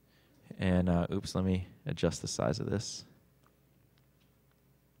 And, oops, let me adjust the size of this.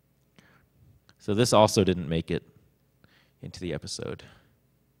 So this also didn't make it into the episode.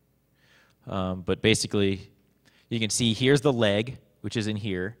 But basically, you can see here's the leg, which is in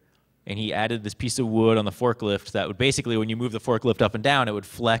here. And he added this piece of wood on the forklift that would basically, when you move the forklift up and down, it would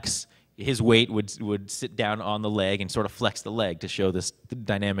flex. His weight would sit down on the leg and sort of flex the leg to show this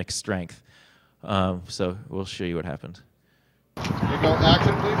dynamic strength. So we'll show you what happened. Here you go,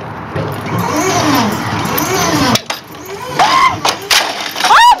 action, please.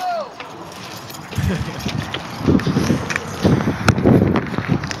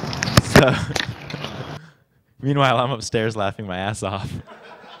 So, meanwhile, I'm upstairs laughing my ass off.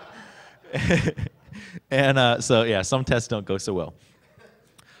 And so, yeah, some tests don't go so well.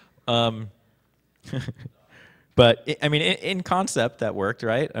 But, I mean, in concept, that worked,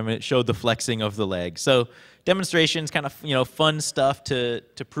 right? I mean, it showed the flexing of the leg. So demonstrations, kind of, you know, fun stuff to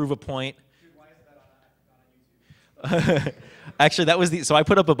prove a point. Dude, why is that on YouTube? Actually, that was so I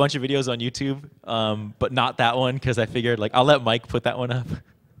put up a bunch of videos on YouTube, but not that one, because I figured, like, I'll let Mike put that one up.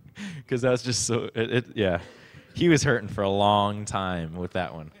 Because that was just so, yeah. He was hurting for a long time with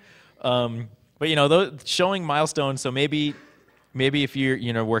that one. But, you know, showing milestones, so maybe if you're,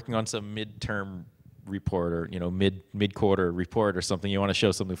 you know, working on some midterm report or, you know, mid-quarter report or something, you want to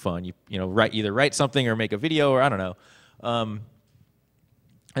show something fun, you know, either write something or make a video, or I don't know.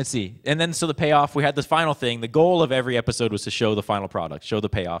 Let's see. And then, so the payoff, we had this final thing. The goal of every episode was to show the final product, show the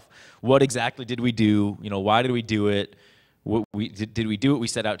payoff. What exactly did we do? You know, why did we do it? Did we do what we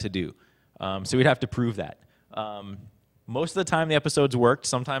set out to do? So we'd have to prove that. Most of the time the episodes worked.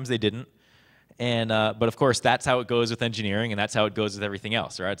 Sometimes they didn't. And, but of course, that's how it goes with engineering, and that's how it goes with everything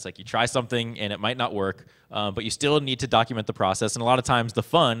else, right? It's like you try something and it might not work, but you still need to document the process. And a lot of times the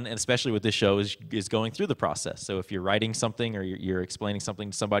fun, and especially with this show, is going through the process. So if you're writing something or you're explaining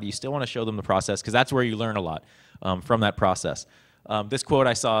something to somebody, you still want to show them the process, because that's where you learn a lot from that process. This quote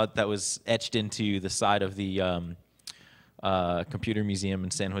I saw that was etched into the side of the Computer Museum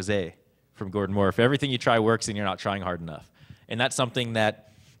in San Jose from Gordon Moore. If everything you try works, then you're not trying hard enough. And that's something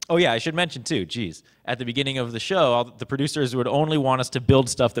that, oh yeah, I should mention too, geez. At the beginning of the show, the producers would only want us to build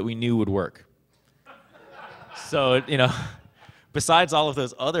stuff that we knew would work. So, you know, besides all of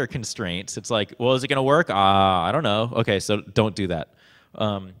those other constraints, it's like, well, is it going to work? I don't know. Okay, so don't do that.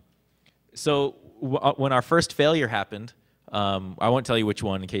 When our first failure happened, I won't tell you which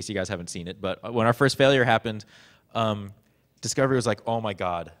one in case you guys haven't seen it, but when our first failure happened, Discovery was like, oh my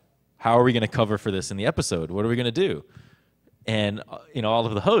God, how are we going to cover for this in the episode? What are we going to do? And you know, all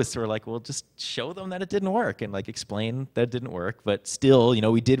of the hosts were like, well, just show them that it didn't work and like explain that it didn't work. But still, you know,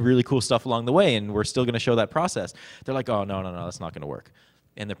 we did really cool stuff along the way, and we're still going to show that process. They're like, oh, no, that's not going to work.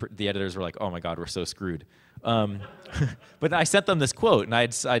 And the editors were like, oh my God, we're so screwed. But I sent them this quote, and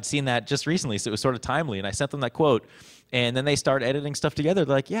I'd seen that just recently, so it was sort of timely. And I sent them that quote, and then they start editing stuff together.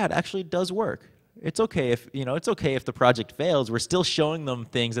 They're like, yeah, it actually does work. It's okay if, you know, it's okay if the project fails. We're still showing them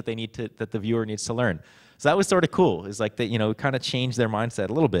things that that the viewer needs to learn. So that was sort of cool. It's like that, you know, kind of changed their mindset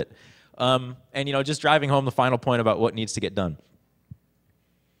a little bit. And, you know, just driving home the final point about what needs to get done.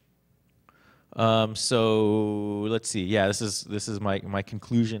 So let's see. Yeah, this is my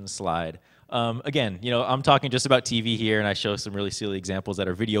conclusion slide. Again, you know, I'm talking just about TV here, and I show some really silly examples that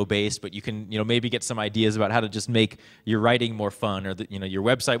are video based, but you can, you know, maybe get some ideas about how to just make your writing more fun, or you know, your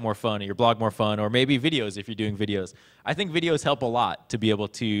website more fun, or your blog more fun, or maybe videos if you're doing videos. I think videos help a lot to be able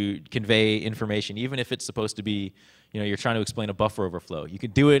to convey information, even if it's supposed to be, you know, you're trying to explain a buffer overflow. You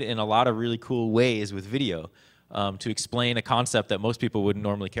can do it in a lot of really cool ways with video to explain a concept that most people wouldn't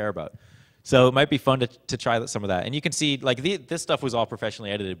normally care about. So it might be fun to try some of that. And you can see, like, this stuff was all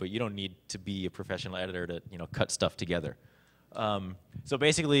professionally edited, but you don't need to be a professional editor to, you know, cut stuff together. So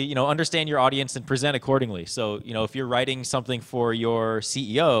basically, you know, understand your audience and present accordingly. So, you know, if you're writing something for your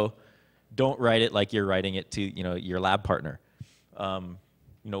CEO, don't write it like you're writing it to, you know, your lab partner. You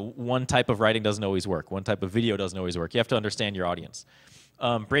know, one type of writing doesn't always work. One type of video doesn't always work. You have to understand your audience.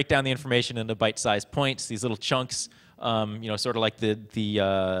 Break down the information into bite-sized points, these little chunks. You know, sort of like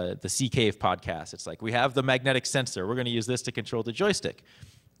the Sea Cave podcast. It's like, we have the magnetic sensor. We're going to use this to control the joystick.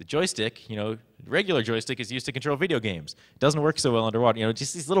 The joystick, you know, the regular joystick is used to control video games. It doesn't work so well underwater. You know,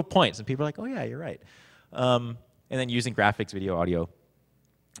 just these little points, and people are like, oh yeah, you're right. And then using graphics, video, audio.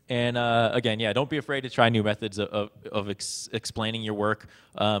 And again, yeah, don't be afraid to try new methods of explaining your work.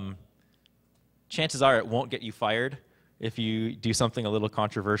 Chances are it won't get you fired if you do something a little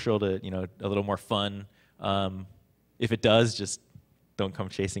controversial to, you know, a little more fun. If it does, just don't come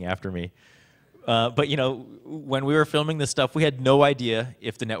chasing after me. But, you know, when we were filming this stuff, we had no idea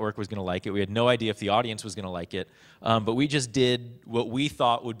if the network was going to like it. We had no idea if the audience was going to like it. But we just did what we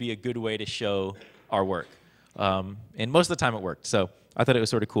thought would be a good way to show our work. And most of the time it worked. So I thought it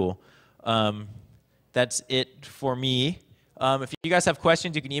was sort of cool. That's it for me. If you guys have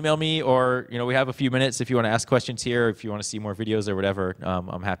questions, you can email me, or, you know, we have a few minutes if you want to ask questions here, or if you want to see more videos or whatever.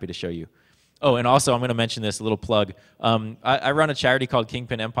 I'm happy to show you. Oh, and also I'm going to mention this, a little plug. I run a charity called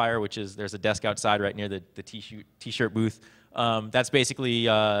Kingpin Empire, which is, there's a desk outside right near the t-shirt booth. That's basically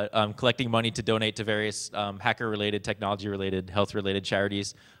collecting money to donate to various hacker-related, technology-related, health-related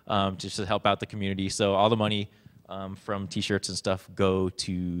charities just to help out the community. So all the money from t-shirts and stuff go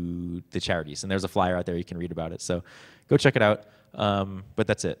to the charities. And there's a flyer out there, you can read about it. So go check it out. But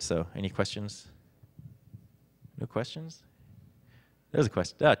that's it. So any questions? No questions? There's a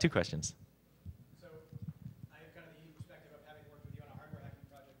question. Two questions.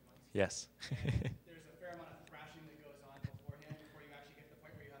 Yes. There's a fair amount of thrashing that goes on beforehand before you actually get to the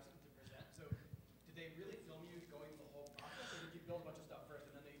point where you have something to present. So did they really film you going through the whole process, or did you build a bunch of stuff first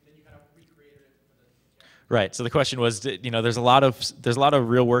and then you kind of recreated it for the camera? Right. So the question was, you know, there's a lot of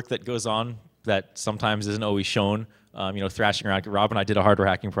real work that goes on that sometimes isn't always shown. You know, thrashing around. Rob and I did a hardware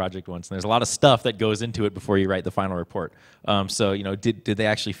hacking project once, and there's a lot of stuff that goes into it before you write the final report. So, you know, did they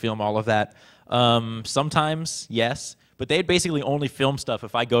actually film all of that? Sometimes, yes. But they'd basically only film stuff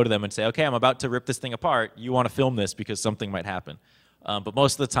if I go to them and say, okay, I'm about to rip this thing apart. You want to film this because something might happen. But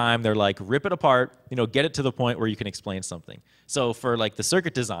most of the time, they're like, rip it apart, you know, get it to the point where you can explain something. So for like the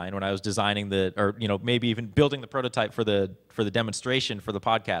circuit design, when I was designing or you know, maybe even building the prototype for the demonstration for the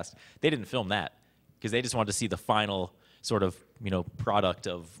podcast, they didn't film that because they just wanted to see the final sort of, you know, product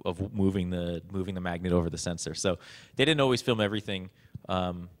of moving the magnet over the sensor. So they didn't always film everything,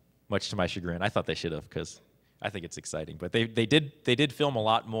 much to my chagrin. I thought they should have, because I think it's exciting. But they did film a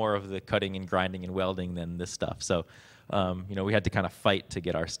lot more of the cutting and grinding and welding than this stuff. So, you know, we had to kind of fight to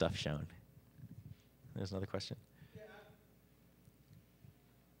get our stuff shown. There's another question. Yeah,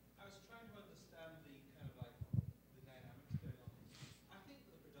 I was trying to understand the kind of like the dynamics going on. I think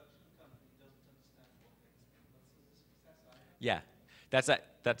the production company doesn't understand what makes a success. Yeah, that's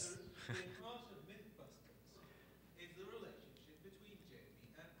the heart of Mythbusters is the relationship between Jamie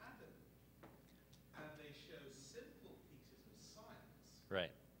and Adam. And they show simple pieces of science,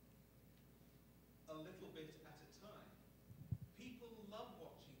 Right. a little bit at a time. People love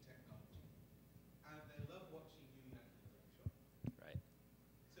watching technology, and they love watching you young workshop. Right.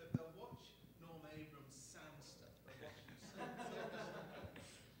 So if they'll watch Norm Abrams sand stuff, they'll watch you sand stuff.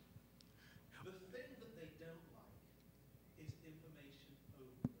 The thing that they don't like is information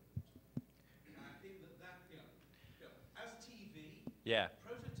overload. And I think that, as TV, Yeah.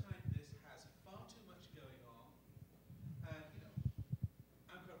 prototype this has far too much going on. And,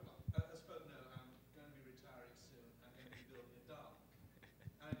 as folk know, I'm going to be retiring soon. I'm going to be building a dark. And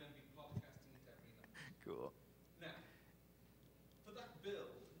I'm going to be podcasting it every night. Cool. Now, for that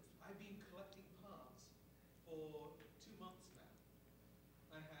build, I've been collecting parts for 2 months now.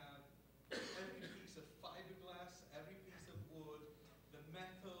 I have every piece of fiberglass, every piece of wood, the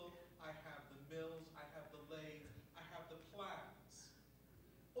metal, I have the mills, I have the lathe, I have the plans.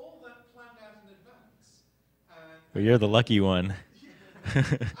 All that planned out in advance. And Well, you're the lucky one. and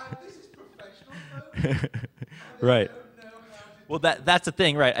this is professional folk. Right. Don't know how to Well, that's the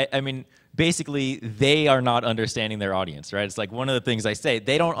thing, right? I mean, basically, they are not understanding their audience, right? It's like one of the things I say.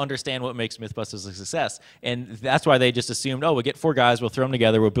 They don't understand what makes Mythbusters a success. And that's why they just assumed, oh, we'll get 4 guys, we'll throw them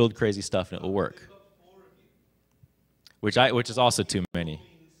together, we'll build crazy stuff, and it will work. They've got 4 of you. Which is also too many.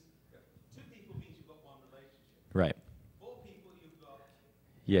 Means, 2 people means you've got 1 relationship. Right. 4 people you've got.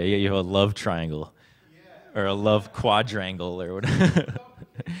 Yeah, you have a love triangle. Or a love quadrangle or whatever.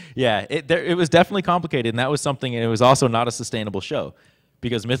 Yeah, it was definitely complicated, and that was something, and it was also not a sustainable show.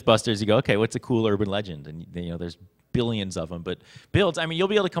 Because Mythbusters, you go, okay, what's a cool urban legend? And there's billions of them. But builds, I mean, you'll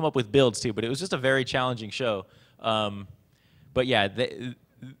be able to come up with builds too, but it was just a very challenging show. But yeah,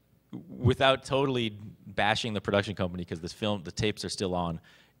 without totally bashing the production company, because the tapes are still on,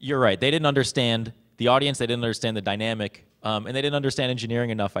 you're right. They didn't understand the audience, they didn't understand the dynamic, and they didn't understand engineering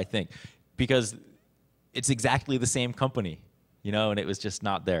enough, I think. Because it's exactly the same company, and it was just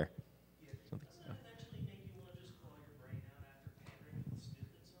not there.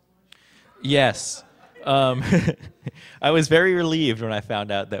 Yes. I was very relieved when I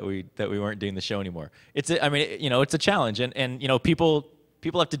found out that we weren't doing the show anymore. It's a challenge, and people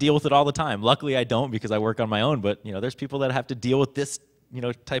have to deal with it all the time. Luckily, I don't because I work on my own. But there's people that have to deal with this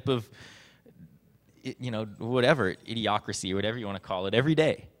type of whatever idiocracy, whatever you want to call it, every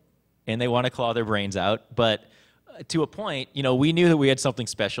day, and they want to claw their brains out. But to a point, we knew that we had something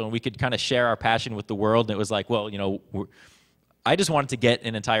special, and we could kind of share our passion with the world. And it was like, well, I just wanted to get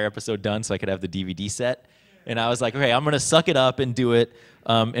an entire episode done so I could have the DVD set. And I was like, okay, I'm going to suck it up and do it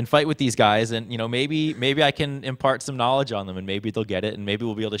and fight with these guys. And, maybe I can impart some knowledge on them, and maybe they'll get it, and maybe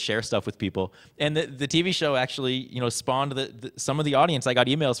we'll be able to share stuff with people. And the TV show actually, spawned some of the audience I got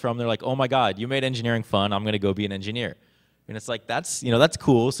emails from. They're like, oh, my God, you made engineering fun. I'm going to go be an engineer. And it's like, that's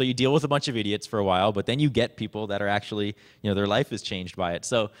cool. So you deal with a bunch of idiots for a while, but then you get people that are actually, their life is changed by it.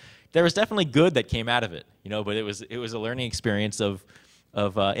 So there was definitely good that came out of it, but it was a learning experience and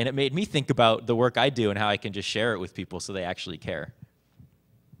it made me think about the work I do and how I can just share it with people so they actually care.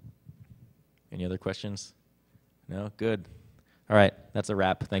 Any other questions? No? Good. All right. That's a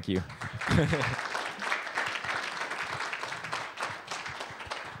wrap. Thank you.